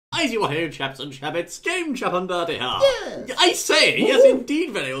Eyes you here, chaps and chappets, Game Chap and Bertie here. Yes. I say, yes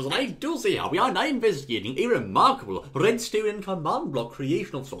indeed, fellows, and I do say how we are now investigating a remarkable redstone and command block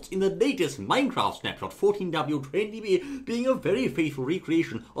creation of sorts in the latest Minecraft snapshot 14W20B, being a very faithful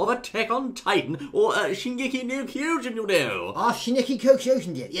recreation of Attack on Titan, or Shingeki no Kyojin, you know. Ah, Shingeki no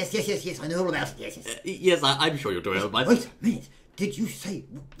Kyojin, dear. Yes, I know all about it, yes. Yes, I'm sure you do, old man. Wait a minute. Did you say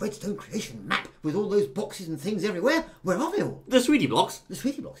redstone creation map with all those boxes and things everywhere? Where are they all? The sweetie blocks. The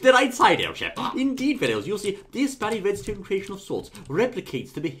sweetie blocks? The right side, old chap. Indeed, fellows, you'll see this very redstone creation of sorts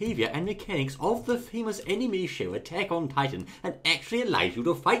replicates the behaviour and mechanics of the famous anime show Attack on Titan and actually allows you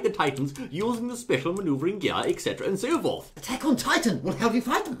to fight the Titans using the special manoeuvring gear, etc. and so forth. Attack on Titan? Well, how do you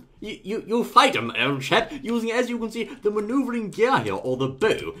fight them? You fight them, old chap, using, as you can see, the manoeuvring gear here, or the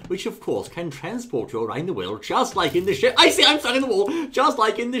bow, which of course can transport you around the world, just like in the show. I see, I'm stuck in the wall, just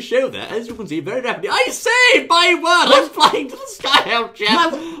like in the show there, as you can see, very rapidly. I say, my word, I'm flying to the sky, old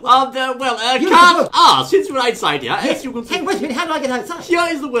chap. Since we're outside here, as you can see. Hey, wait a minute, how do I get outside? Here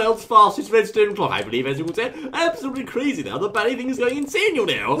is the world's fastest redstone clock, I believe, as you can say. Absolutely crazy there, the bloody thing is going insane, you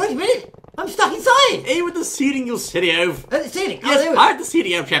know. Wait a minute, I'm stuck inside. Hey, with the ceiling, you silly oaf. The ceiling? Yes, part the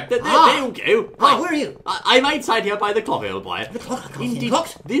ceiling, old chap. There you go. Right. Where are you? I'm outside here by the clock, old boy. The clock? I can't see the Indeed,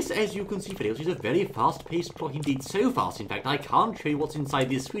 clocks. this, as you can see, fellows, is a very fast-paced clock indeed. So fast, in fact, I can't show you what's inside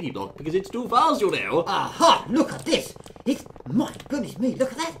this sweetie block because it's too fast, you know. Aha! Look at this. It's, my goodness me,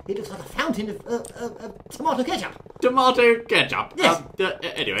 look at that. It looks like a fountain of tomato ketchup. Tomato ketchup. Yes.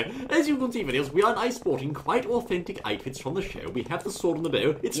 Anyway, as you can see, fellows, we are now sporting quite authentic outfits from the show. We have the sword and the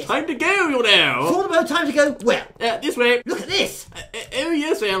bow. It's time to go, you know. Sword and bow, time to go where? This way. Look at this. Oh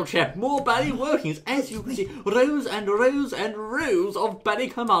yes, old chap, more bally workings. As you can see, rows and rows and rows of bally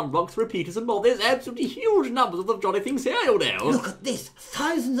command blocks, repeaters and more. There's absolutely huge numbers of the jolly things here, you know. Look at this.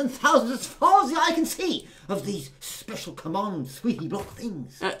 Thousands and thousands, as far as the eye can see, of these special command sweetie block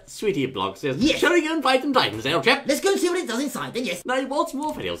things. Sweetie blocks, yes. Yes. Shall we go and fight them Titans, old chap? Let's go and see what it does inside then, yes. Now, what's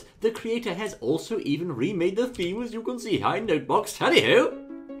more, fellows, the creator has also even remade the theme, as you can see here in Notebox. Tally-ho!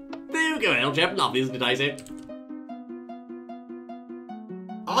 There you go, old chap. Lovely, isn't it, I say?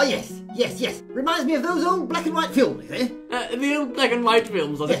 Ah, yes. Reminds me of those old black and white films, eh? The old black and white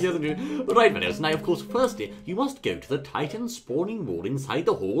films, I think, Yes. yes. Right, fellows. Now, of course, firstly, you must go to the Titan spawning wall inside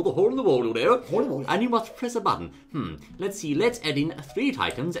the hole in the wall, you know. Hole in the wall. And you must press a button. Let's see, let's add in 3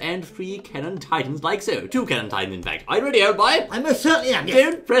 Titans and 3 cannon Titans like so. 2 cannon Titans, in fact. Are you ready, old boy? I most certainly am, yes.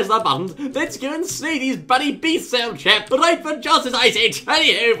 Don't press the buttons. Let's go and slay these bloody beasts, old chap. Right for justice, I say.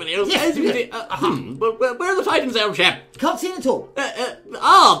 Tally-ho, fellows. Yes. As you can see, where are the Titans, old chap? Can't see it at all.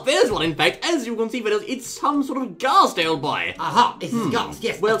 There's one, in fact. As you can see, fellows, it's some sort of ghast, old boy. Aha, it's gas,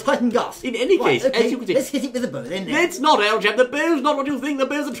 yes. Well, a Titan gas. in any case, okay, as you can see... let's hit it with a bow then. Let's not, old chap. The bow's not what you think. The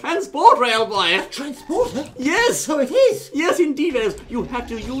bow's a transporter, old boy. Transporter? Yes. So it is. Yes, indeed, fellows. You have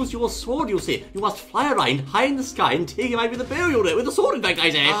to use your sword, you see. You must fly around high in the sky and take him out with the bow, you know. With the sword, in fact, I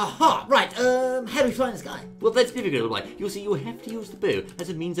say. Aha, right. How do we fly in the sky? Well, that's difficult, old boy. You see, you have to use the bow as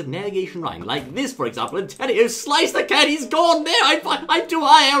a means of navigation around. Like this, for example. And Teddy, slice the cat. He's gone now. I'm too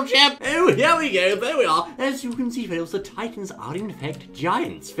high, old chap. Oh, here we go. There we are. As you can see, fellows, the Titans are in fact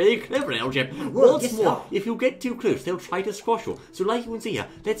giants. Very clever, old chap. What's more, if you get too close, they'll try to squash you. So like you can see here,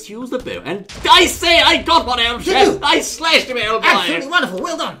 let's use the bow. And I say, I got one, old chap. I slashed him, old boy. Absolutely wonderful.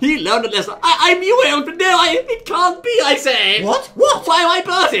 Well done. He learned a lesson. I'm you, old, but no, it can't be, I say. What? Why am I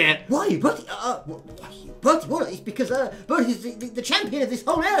Bertie? Why are you Bertie? Bertie, well, it's because Bertie's the champion of this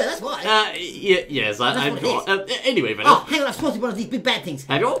whole area, that's why. Yes, I'm sure. Anyway, fellows. Oh, hang on, I've spotted one of these big bad things.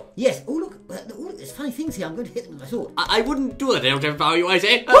 Have you? Yes. Oh, look, there's funny things here. I'm going to hit them with my sword. I wouldn't do that, old chap, if I were you, I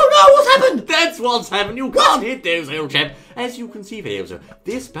say. Oh, no, what's happened? That's what's happened. You can't hit those, old chap. As you can see, fellows,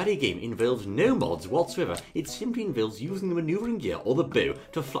 this bloody game involves no mods whatsoever. It simply involves using the manoeuvring gear or the bow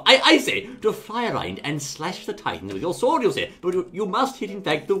to fly. I say, to fly around and slash the Titans with your sword, you say. But you must hit, in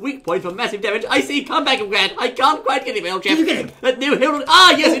fact, the weak point for massive damage. I say, come back, Grant. I can't quite get him, old chap. Did you get him? No, hold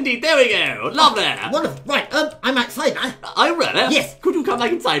on. Yes, indeed. There we go. Lovely. Wonderful. Right, I'm outside now. I'm ready. Yes. Could you come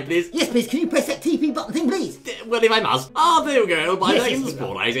back inside, please? Yes, please. Can you press that TP button thing, please? Well, if I must. There we go. By Yes, in the yes,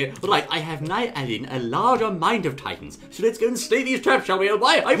 spawn, I say. Right, I have now added in a large amount of Titans. So let's go and slay these traps, shall we, old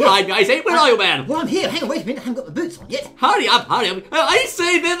boy? I'm behind me, I say. Where are you, man? Well, I'm here. Hang on, wait a minute. I haven't got my boots on yet. Hurry up. I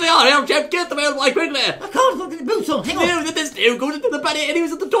say, there they are, old chap. Get them, old boy, quickly. I can't look at the boots on. Hang on. No, there's no good into the bloody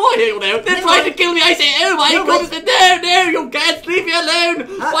enemies at the door here, you know. They're trying to kill me, I say. Oh, my goodness. No, you can't. Leave me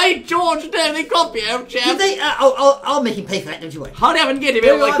alone. By George, no, they got me, old chap. Did they? I'll make him pay for that, don't you worry. Hurry up and get him,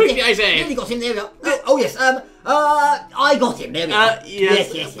 old boy, quickly, I say. Nearly got him. There we go. Oh, yes. I got him. There we go.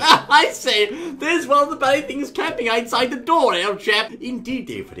 Yes. I say, there's one of the bloody things camping outside the door, old chap. Indeed,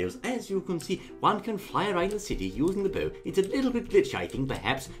 dear Frittles, as you can see, one can fly around the city using the bow. It's a little bit glitchy, I think,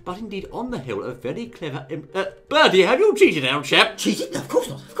 perhaps, but indeed, on the whole, a very clever... Birdie, have you cheated, old chap? Cheated? No, of course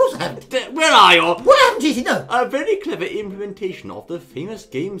not. Of course I haven't. Where are you? Well, I haven't cheated, no. A very clever implementation of the famous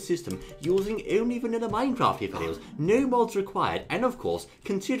game system using only vanilla Minecraft, dear Frittles. No mods required, and of course,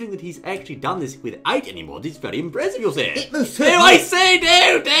 considering that he's actually done this without any mods, it's very impressive, you'll say. It most certainly... No, I say,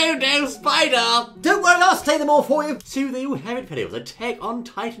 no, spider! Don't worry, I'll slay them all for you. So there you have it, Frittles, Attack on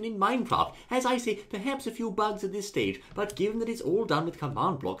Titan in Minecraft. As I say, perhaps a few bugs at this stage, but given that it's all done with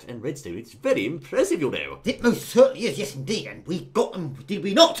Command Blocks and Redstone, it's very impressive, you know. It most certainly is, yes indeed, and we got them, did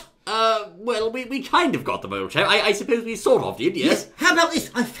we not? Well, we kind of got them, old chap. I suppose we sort of did, yes? How about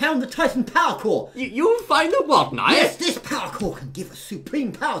this? I found the Titan power core. You find the what, now? Yes, this power core can give us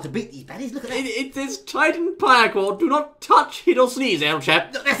supreme power to beat these baddies. Look at that. It says Titan power core. Do not touch, hit or sneeze, old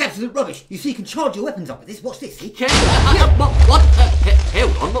chap. Look, that's absolute rubbish. You see, you can charge your weapons up with this. Watch this, see? What?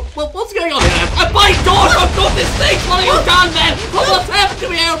 Hold on. What's going on here? My God, I've got this thing. What have you done then? What's happened to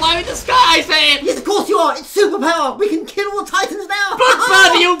me, old man in the sky, say? Yes, of course you are. It's superpower. We can kill all the Titans now. But,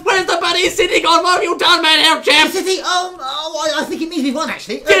 Birdie, where's the buddy sitting on? What have you done, man, old chap? City, I think it means we've won,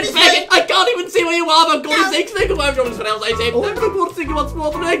 actually. Get back! I can't even see where you are, for God's sake. Think of my Johnny's for else, I say. I'm going to think what's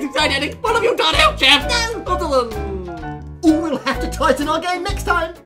more than anything. What have you done, old chap? No. We'll have to tighten our game next time.